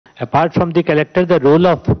apart from the collector, the role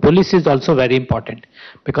of police is also very important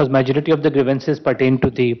because majority of the grievances pertain to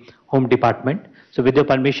the home department. So with your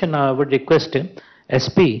permission, I would request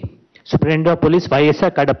SP, Superintendent of Police,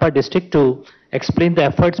 YSR Kadapa district to explain the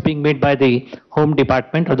efforts being made by the home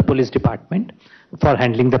department or the police department for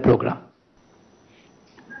handling the program.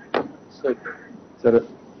 Sir,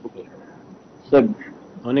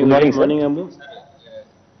 morning, Ambu.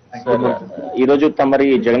 ఈ రోజు తమరి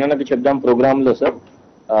జగనన్నకు చెప్దాం programme లో sir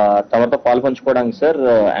తమతో పాల్పంచుకోవడానికి sir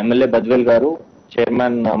MLA Badvel గారు,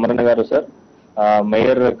 chairman Amaranna గారు sir,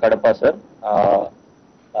 mayor Kadapa sir,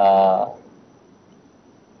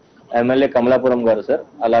 MLA Kamalapuram గారు సార్,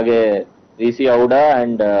 అలాగే వీసీ ఔడా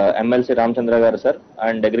అండ్ ఎమ్మెల్సీ రామచంద్ర గారు sir,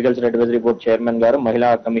 and agriculture advisory board chairman గారు, మహిళా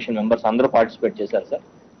కమిషన్ మెంబర్స్ అందరూ పార్టిసిపేట్ చేశారు సార్.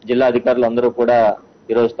 జిల్లా అధికారులు అందరూ కూడా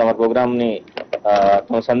ఈరోజు తమ ప్రోగ్రామ్ ని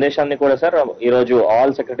తమ సందేశాన్ని కూడా సార్ ఈరోజు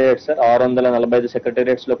ఆల్ సెక్రటేరియట్స్ సార్ 645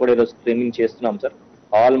 సెక్రటేరియట్స్ లో కూడా ఈరోజు స్ట్రీమింగ్ చేస్తున్నాం సార్.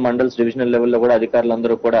 ఆల్ మండల్స్ డివిజనల్ లెవెల్లో కూడా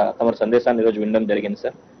అధికారులందరూ కూడా తమ సందేశాన్ని ఈరోజు వినడం జరిగింది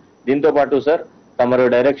సార్. దీంతో పాటు సార్ తమరు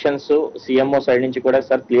డైరెక్షన్స్ సీఎంఓ సైడ్ నుంచి కూడా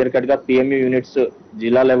సార్ క్లియర్ కట్ గా పిఎంయూ యూనిట్స్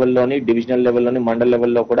జిల్లా లెవెల్లోని, డివిజనల్ లెవెల్లోని, మండల్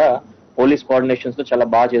లెవెల్లో కూడా పోలీస్ కోఆర్డినేషన్స్ తో చాలా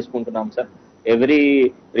బాగా చేసుకుంటున్నాం సార్. ఎవ్రీ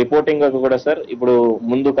రిపోర్టింగ్ కూడా సార్ ఇప్పుడు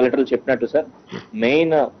ముందు కలెక్టర్లు చెప్పినట్టు సార్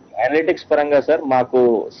మెయిన్ అనలిటిక్స్ పరంగా సార్ మాకు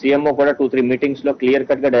సీఎంఓ కూడా 2-3 మీటింగ్స్ లో క్లియర్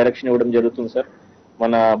కట్ గా డైరెక్షన్ ఇవ్వడం జరుగుతుంది సార్.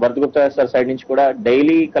 మన భరత్ గుప్తా సార్ సైడ్ నుంచి కూడా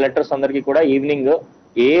డైలీ కలెక్టర్స్ అందరికీ కూడా ఈవినింగ్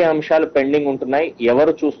ఏ అంశాలు పెండింగ్ ఉంటున్నాయి,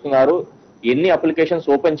 ఎవరు చూస్తున్నారు, ఎన్ని అప్లికేషన్స్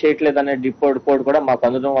ఓపెన్ చేయట్లేదు అనే రిపోర్ట్ కూడా మాకు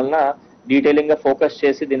అందడం వలన డీటెయిలింగ్ గా ఫోకస్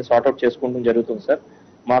చేసి దీన్ని సార్ట్అవుట్ చేసుకుంటూ జరుగుతుంది సార్.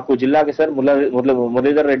 మాకు జిల్లాకి సార్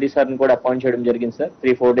మురళీధర్ రెడ్డి సార్ని కూడా అపాయింట్ చేయడం జరిగింది సార్.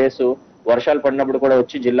 3-4 డేస్ వర్షాలు పడినప్పుడు కూడా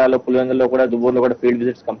వచ్చి జిల్లాలో పులివెందులో కూడా దుబ్బూరులో కూడా ఫీల్డ్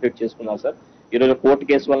విజిట్స్ కంప్లీట్ చేసుకున్నారు సార్. ఈరోజు కోర్టు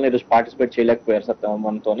కేసు వల్ల ఈరోజు పార్టిసిపేట్ చేయలేకపోయారు సార్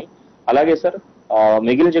మనతోని. అలాగే సార్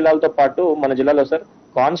మిగిలిన జిల్లాలతో పాటు మన జిల్లాలో సార్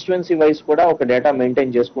కాన్స్టిట్యుయెన్సీ వైజ్ కూడా ఒక డేటా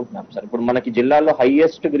మెయింటైన్ చేసుకుంటున్నాం సార్. ఇప్పుడు మనకి జిల్లాలో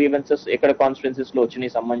హైయెస్ట్ గ్రీవెన్సెస్ ఎక్కడ కాన్స్టిట్యుయెన్సీస్ లో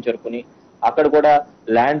వచ్చినాయి సంబంధించి వరకుని అక్కడ కూడా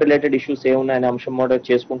ల్యాండ్ రిలేటెడ్ ఇష్యూస్ ఏమున్నాయనే అంశం కూడా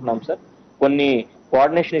చేసుకుంటున్నాం సార్. కొన్ని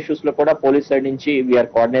కోఆర్డినేషన్ ఇష్యూస్ లో కూడా పోలీస్ సైడ్ నుంచి we are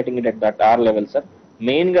coordinating it at that are level sir.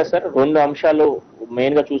 Main గా సార్ 2 అంశాలు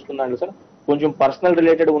మెయిన్ గా చూసుకున్నాను సార్. కొంచెం పర్సనల్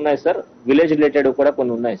రిలేటెడ్ ఉన్నాయి సార్, విలేజ్ రిలేటెడ్ కూడా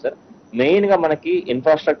కొన్ని ఉన్నాయి సార్. మెయిన్ గా మనకి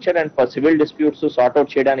infrastructure and civil disputes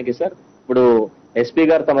sort out చేయడానికి సార్ ఇప్పుడు ఎస్పీ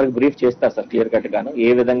గారు తమకి బ్రీఫ్ చేస్తారు సార్ క్లియర్ కట్ గాను ఏ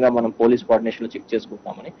విధంగా మనం పోలీస్ కోఆర్డినేషన్ లో చెక్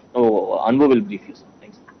చేసుకుంటామని. Anbu will brief you sir.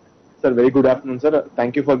 Thanks Sir, very good afternoon, sir.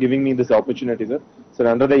 Thank you for giving me this opportunity, sir. Sir,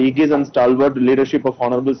 under the aegis and stalwart leadership of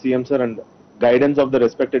Honorable CM, sir, and guidance of the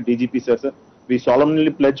respected DGP, sir, we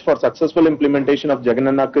solemnly pledge for successful implementation of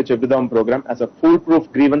Jaganannaku Chebudam program as a foolproof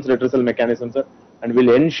grievance redressal mechanism, sir, and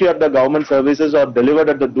will ensure the government services are delivered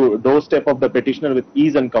at the doorstep of the petitioner with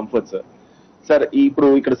ease and comfort, sir. Sir, ఇప్పుడు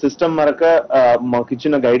ఇక్కడ system మరక మాకు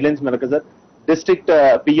ఇచ్చిన guide lines మరక sir district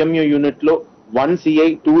పిఎంయూ unit లో 1 CI,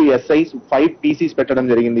 2 SIs, 5 PCs పెట్టడం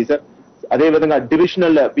జరిగింది sir. అదేవిధంగా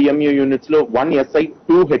డివిజనల్ పిఎంయూ యూనిట్స్ లో 1 SI,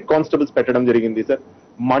 2 హెడ్ కానిస్టేబుల్స్ పెట్టడం జరిగింది సార్.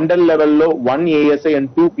 మండల్ లెవెల్లో 1 ASI and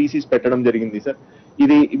 2 PCs పెట్టడం జరిగింది సార్.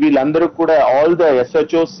 ఇది వీళ్ళందరూ కూడా all the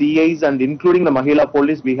SHO, CIs and including the Mahila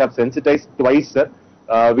police we have sensitized twice, sir.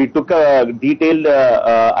 We took a detailed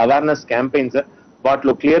awareness campaign, sir.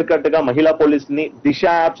 వాటిలో క్లియర్ కట్ గా మహిళా పోలీస్ ని దిశ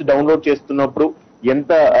యాప్స్ డౌన్లోడ్ చేస్తున్నప్పుడు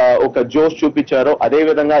ఎంత ఒక జోష్ చూపించారో అదే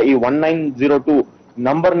విధంగా ఈ 1902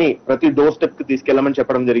 నంబర్ ని ప్రతి డోర్ స్టెప్ కి తీసుకెళ్లమని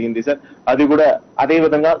చెప్పడం జరిగింది సార్. అది కూడా అదే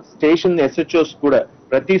విధంగా స్టేషన్ SHOs కూడా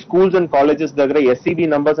ప్రతి స్కూల్స్ అండ్ కాలేజెస్ దగ్గర SCB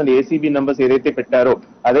numbers and ACB numbers ఏదైతే పెట్టారో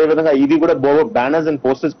అదే విధంగా ఇది కూడా బ్యానర్స్ అండ్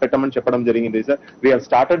పోస్టర్స్ పెట్టమని చెప్పడం జరిగింది sir. We have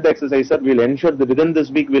started the exercise, sir. We'll ensure that within this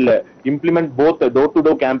week we'll implement both the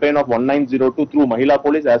door-to-door campaign of 1902 through Mahila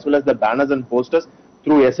Police as well as the banners and posters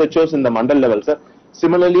through SHOs in the mandal level, sir.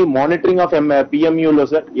 Similarly, monitoring of PMU lo,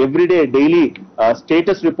 sir, every day, daily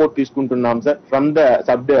status report తీసుకుంటున్నాం sir. From the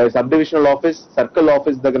sub divisional office, circle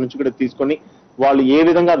office దగ్గర నుంచి కూడా తీసుకొని వాళ్ళు ఏ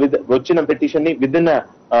విధంగా వచ్చిన petition ని with in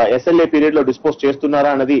SLA period లో డిస్పోజ్ చేస్తున్నారా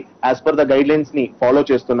అన్నది as per the guide lines ని ఫాలో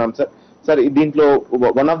చేస్తున్నాం సార్. సార్ దీంట్లో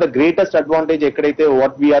one of the greatest advantage ఎక్కడైతే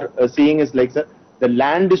what we are seeing is like sir the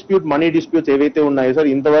land dispute, money disputes ఏవైతే ఉన్నాయో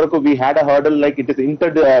సార్ ఇంతవరకు we had a hurdle like it is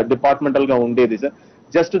inter departmental గా ఉండేది sir.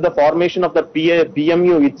 Just the formation of the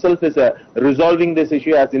PMU itself is resolving this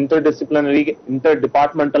issue as interdisciplinary,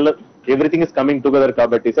 interdepartmental, everything is coming together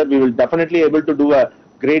kabatti, sir. We will definitely able to do a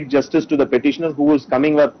great justice to the petitioner who is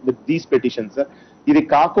coming up with these petitions, sir. ఇది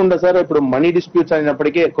కాకుండా sir ఇప్పుడు money disputes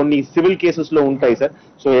అయినప్పటికీ కొన్ని civil cases లో ఉంటాయి sir.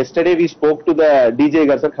 So yesterday we spoke to the DJ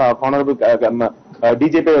గారు sir, honourable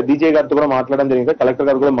DJ గారితో కూడా మాట్లాడడం జరిగింది సార్, కలెక్టర్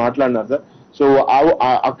గారు కూడా మాట్లాడినారు సార్. సో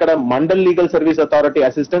అక్కడ mandal legal service authority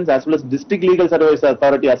assistance as well as district legal service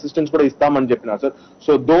authority assistance కూడా ఇస్తామని చెప్పినారు sir.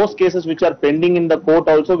 So those cases which are pending in the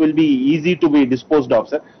court also will be easy to be disposed of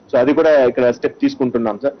sir. So అది కూడా ఇక్కడ step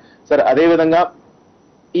తీసుకుంటున్నాం sir. Sir అదే విధంగా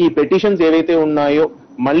ఈ పెటిషన్స్ ఏవైతే ఉన్నాయో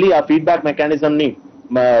మళ్ళీ ఆ ఫీడ్బ్యాక్ మెకానిజం ని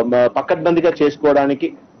పక్కడ్బందీగా చేసుకోవడానికి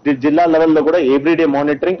జిల్లా లెవెల్లో కూడా everyday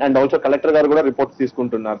monitoring and also collector గారు కూడా రిపోర్ట్స్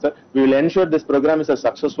తీసుకుంటున్నారు sir. We will ensure this program is a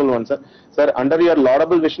successful one, sir. Sir, under your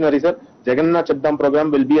laudable visionary, sir, Jaganannaku Chebudam program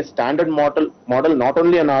will be a standard model not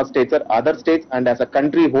only in our state, sir, other states and as a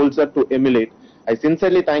country whole, sir, to emulate. I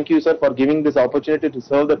sincerely thank you, sir, for giving this opportunity to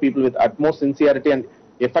serve the people with utmost sincerity and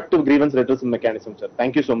effective grievance redressal mechanism, sir.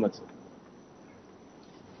 Thank you so much, sir.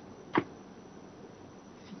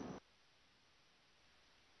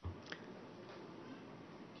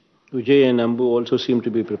 Vijay and Ambu also seem to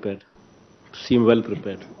be prepared, seem well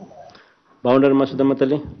prepared. బాగుండారు మా సుధమ్మ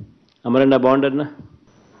తల్లి, అమరన్న బాగుండన్నా,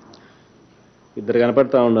 ఇద్దరు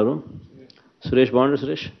కనపడతా ఉన్నారు. సురేష్ బాగుండరు,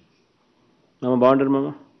 సురేష్ మామ బాగుండరు, మామ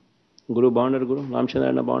గురు బాగుండరు, గురు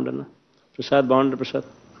రామచంద్రన్న బాగుండన్నా, Prasad బాగుండరు, Prasad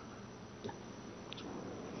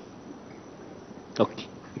okay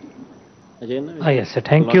Ajay అన్న. Yes, sir.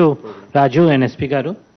 Thank you, Raju and SP Garu.